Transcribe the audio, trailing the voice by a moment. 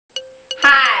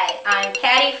I'm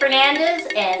Patty Fernandez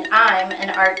and I'm an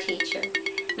art teacher.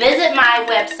 Visit my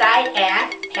website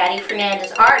at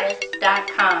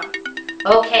pattyfernandezartist.com.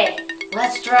 Okay,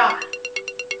 let's draw.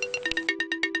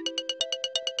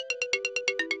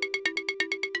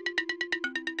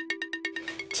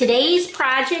 Today's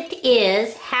project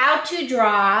is how to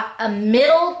draw a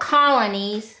Middle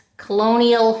Colonies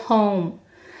colonial home.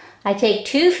 I take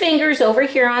two fingers over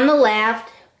here on the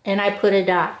left and I put a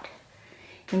dot.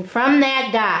 And from that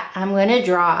dot, I'm going to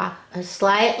draw a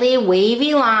slightly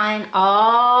wavy line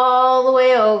all the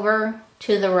way over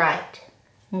to the right.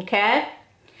 Okay?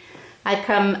 I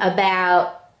come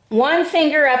about one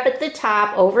finger up at the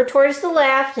top over towards the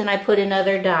left and I put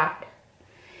another dot.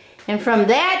 And from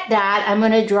that dot, I'm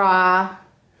going to draw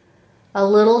a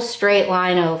little straight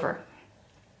line over.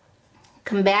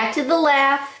 Come back to the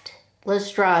left.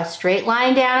 Let's draw a straight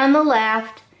line down on the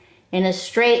left and a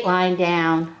straight line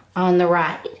down on the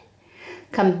right.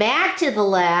 Come back to the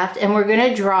left and we're going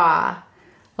to draw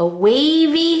a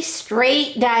wavy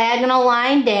straight diagonal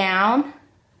line down,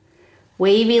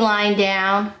 wavy line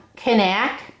down,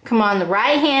 connect. Come on the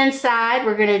right hand side,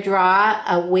 we're going to draw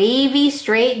a wavy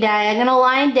straight diagonal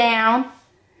line down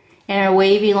and a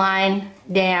wavy line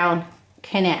down,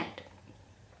 connect.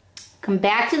 Come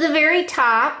back to the very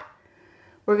top,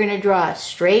 we're going to draw a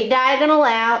straight diagonal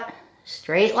out,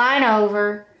 straight line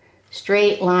over,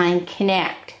 straight line,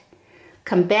 connect.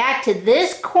 Come back to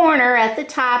this corner at the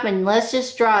top and let's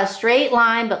just draw a straight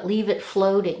line but leave it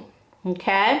floating.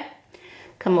 Okay?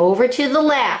 Come over to the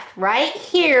left. Right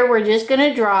here we're just going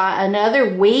to draw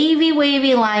another wavy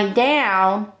line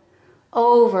down,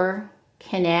 over,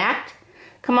 connect.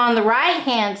 Come on the right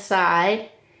hand side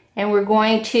and we're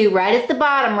going to, right at the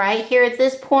bottom, right here at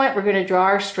this point, we're going to draw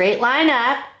our straight line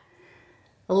up.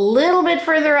 A little bit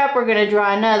further up, we're going to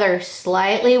draw another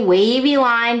slightly wavy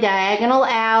line, diagonal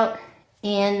out,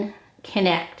 in,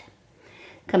 connect.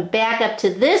 Come back up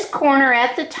to this corner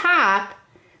at the top,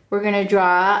 we're going to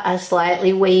draw a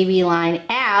slightly wavy line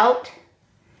out,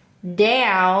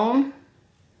 down,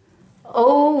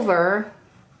 over,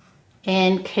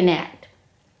 and connect.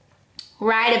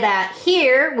 Right about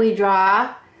here, we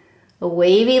draw a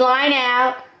wavy line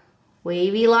out,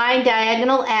 wavy line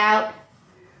diagonal out,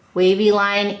 wavy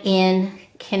line in,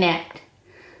 connect.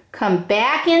 Come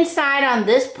back inside on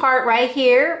this part right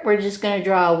here. We're just going to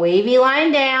draw a wavy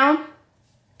line down,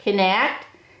 connect.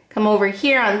 Come over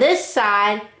here on this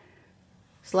side,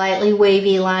 slightly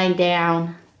wavy line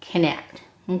down, connect.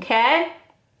 Okay?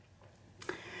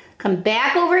 Come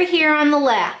back over here on the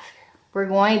left. We're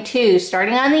going to,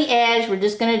 starting on the edge, we're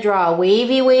just going to draw a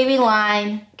wavy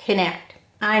line, connect.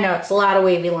 I know, it's a lot of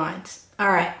wavy lines. All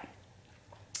right.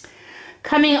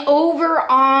 Coming over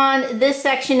on this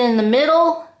section in the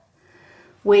middle,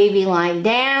 wavy line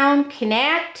down,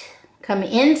 connect. Come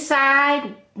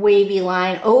inside, wavy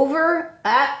line over,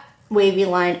 up, wavy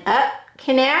line up,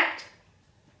 connect.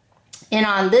 And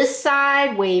on this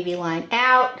side, wavy line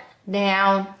out,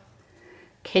 down,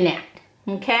 connect.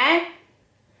 Okay?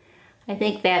 I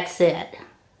think that's it.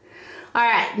 All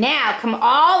right, now come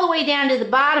all the way down to the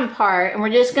bottom part and we're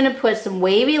just going to put some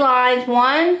wavy lines.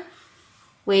 1,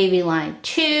 wavy line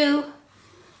 2,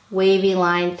 wavy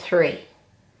line 3.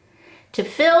 To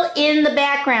fill in the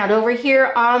background over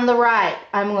here on the right,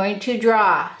 I'm going to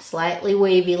draw slightly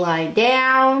wavy line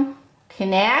down,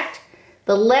 connect.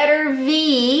 The letter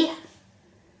V,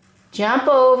 jump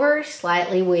over,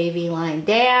 slightly wavy line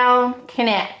down,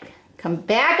 connect. Come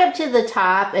back up to the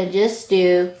top and just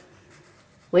do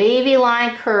wavy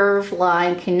line, curve,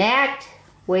 line, connect,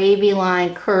 wavy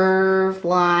line, curve,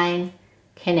 line,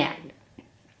 connect.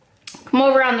 Come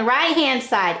over on the right hand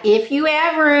side. If you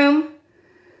have room,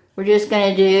 we're just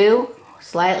going to do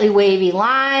slightly wavy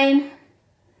line,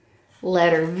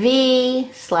 letter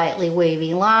V, slightly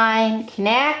wavy line,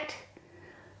 connect.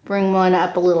 Bring one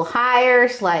up a little higher,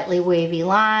 slightly wavy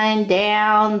line,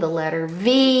 down, the letter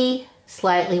V,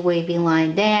 slightly wavy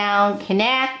line down,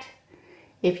 connect.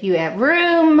 If you have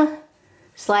room,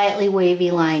 slightly wavy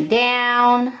line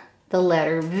down, the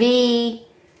letter V,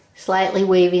 slightly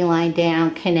wavy line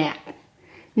down, connect.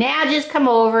 Now just come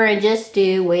over and just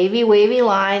do wavy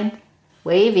line,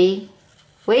 wavy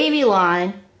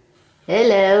line,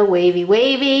 hello, wavy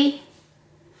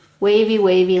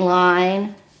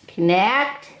line,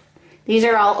 connect. These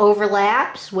are all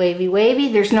overlaps,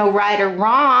 wavy. There's no right or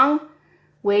wrong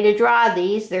way to draw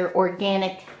these. They're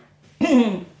organic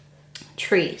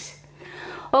trees.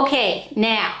 Okay,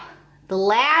 now the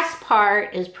last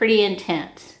part is pretty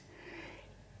intense.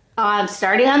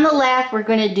 Starting on the left, we're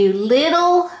going to do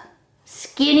little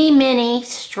skinny mini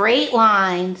straight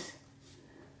lines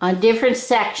on different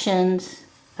sections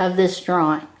of this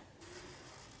drawing.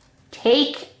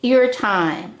 Take your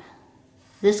time.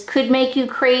 This could make you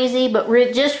crazy, but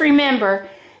just remember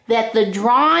that the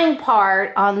drawing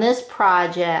part on this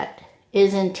project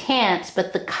is intense,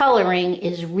 but the coloring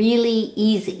is really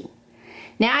easy.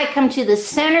 Now I come to the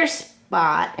center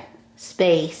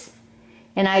space,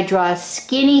 and I draw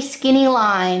skinny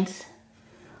lines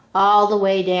all the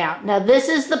way down. Now this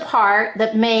is the part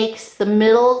that makes the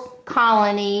Middle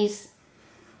Colonies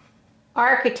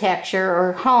architecture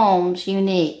or homes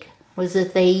unique, was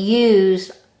that they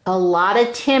used a lot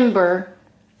of timber,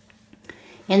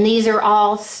 and these are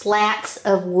all slats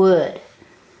of wood.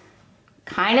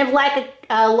 Kind of like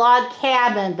a log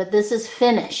cabin, but this is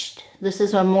finished. This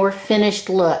is a more finished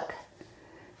look.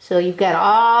 So you've got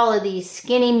all of these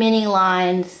skinny mini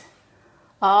lines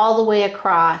all the way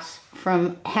across,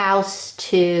 from house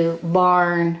to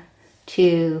barn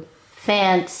to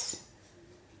fence.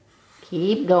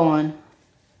 Keep going.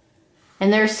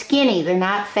 And they're skinny, they're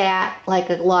not fat like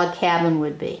a log cabin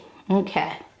would be.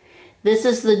 Okay, this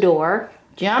is the door.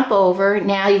 Jump over.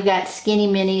 Now you've got skinny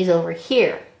minis over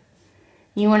here.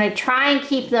 You want to try and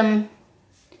keep them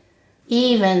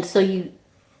even, so you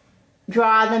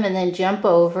draw them and then jump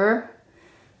over.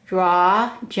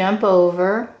 Draw, jump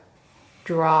over,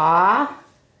 draw,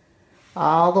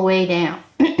 all the way down.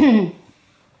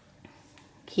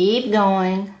 Keep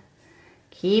going,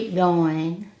 keep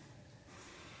going.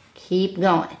 Keep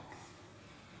going.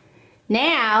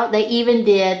 Now they even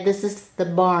did, this is the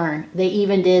barn, they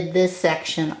even did this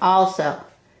section also.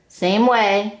 Same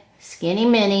way, skinny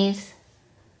minis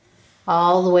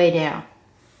all the way down.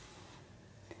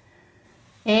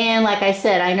 And like I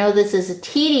said, I know this is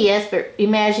tedious, but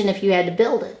imagine if you had to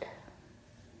build it.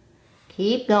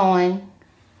 Keep going,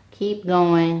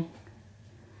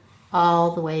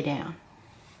 all the way down.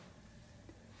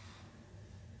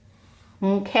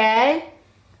 Okay?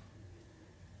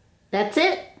 That's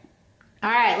it. All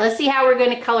right, let's see how we're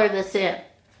going to color this in.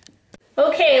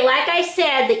 Okay, like I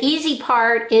said, the easy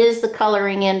part is the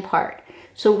coloring in part.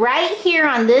 So right here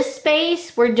on this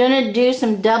space, we're going to do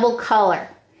some double color.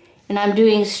 And I'm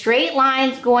doing straight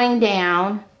lines going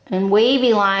down and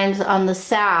wavy lines on the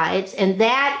sides. And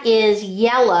that is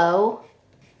yellow.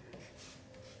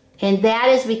 And that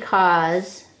is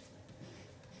because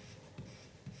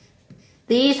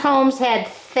these homes had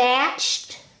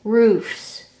thatched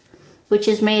roofs, which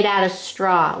is made out of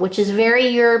straw, which is very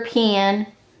European,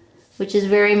 which is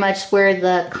very much where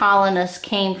the colonists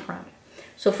came from.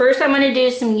 So first I'm going to do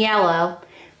some yellow.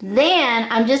 Then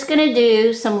I'm just going to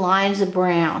do some lines of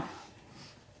brown.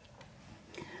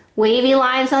 Wavy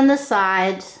lines on the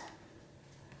sides.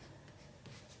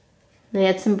 They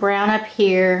had some brown up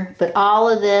here, but all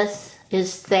of this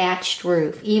is thatched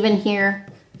roof, even here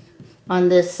on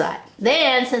this side.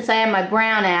 Then, since I have my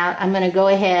brown out, I'm going to go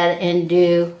ahead and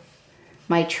do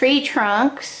my tree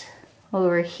trunks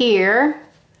over here.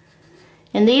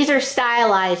 And these are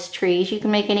stylized trees. You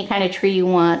can make any kind of tree you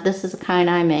want. This is the kind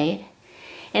I made.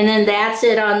 And then that's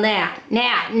it on that.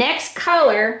 Now, next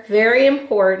color, very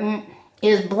important,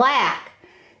 is black.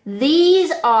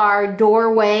 These are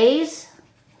doorways.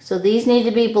 So these need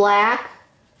to be black.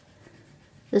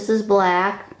 This is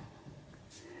black.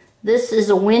 This is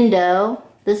a window.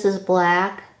 This is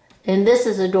black. And this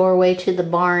is a doorway to the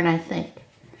barn, I think.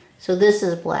 So this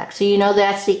is black. So you know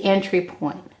that's the entry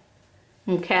point.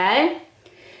 Okay?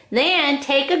 Then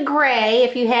take a gray,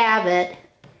 if you have it,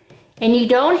 and you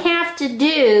don't have to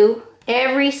do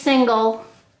every single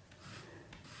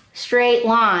straight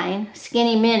line,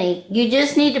 skinny mini. You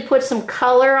just need to put some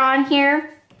color on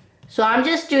here. So I'm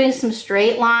just doing some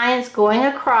straight lines going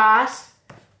across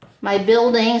my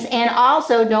buildings. And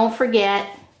also don't forget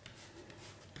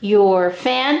your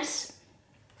fence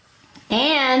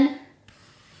and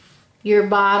your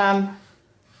bottom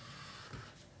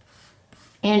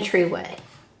entryway.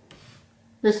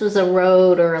 This was a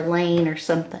road or a lane or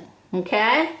something.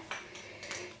 Okay?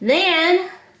 Then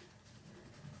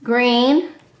green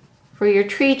for your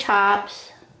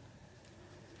treetops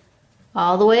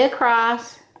all the way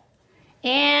across.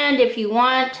 And if you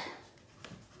want,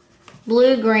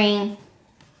 blue-green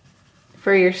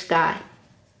for your sky.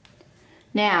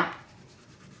 Now,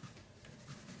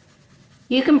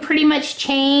 you can pretty much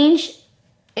change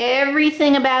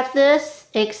everything about this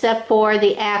except for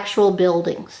the actual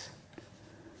buildings.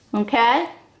 Okay?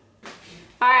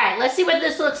 Alright, let's see what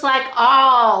this looks like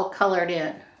all colored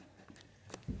in.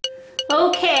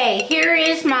 Okay, here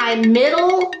is my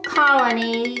Middle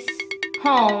Colonies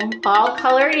home all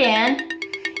colored in.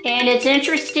 And it's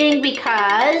interesting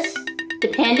because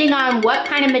depending on what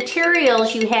kind of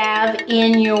materials you have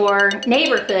in your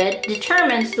neighborhood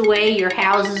determines the way your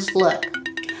houses look.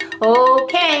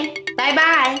 Okay,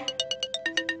 bye-bye.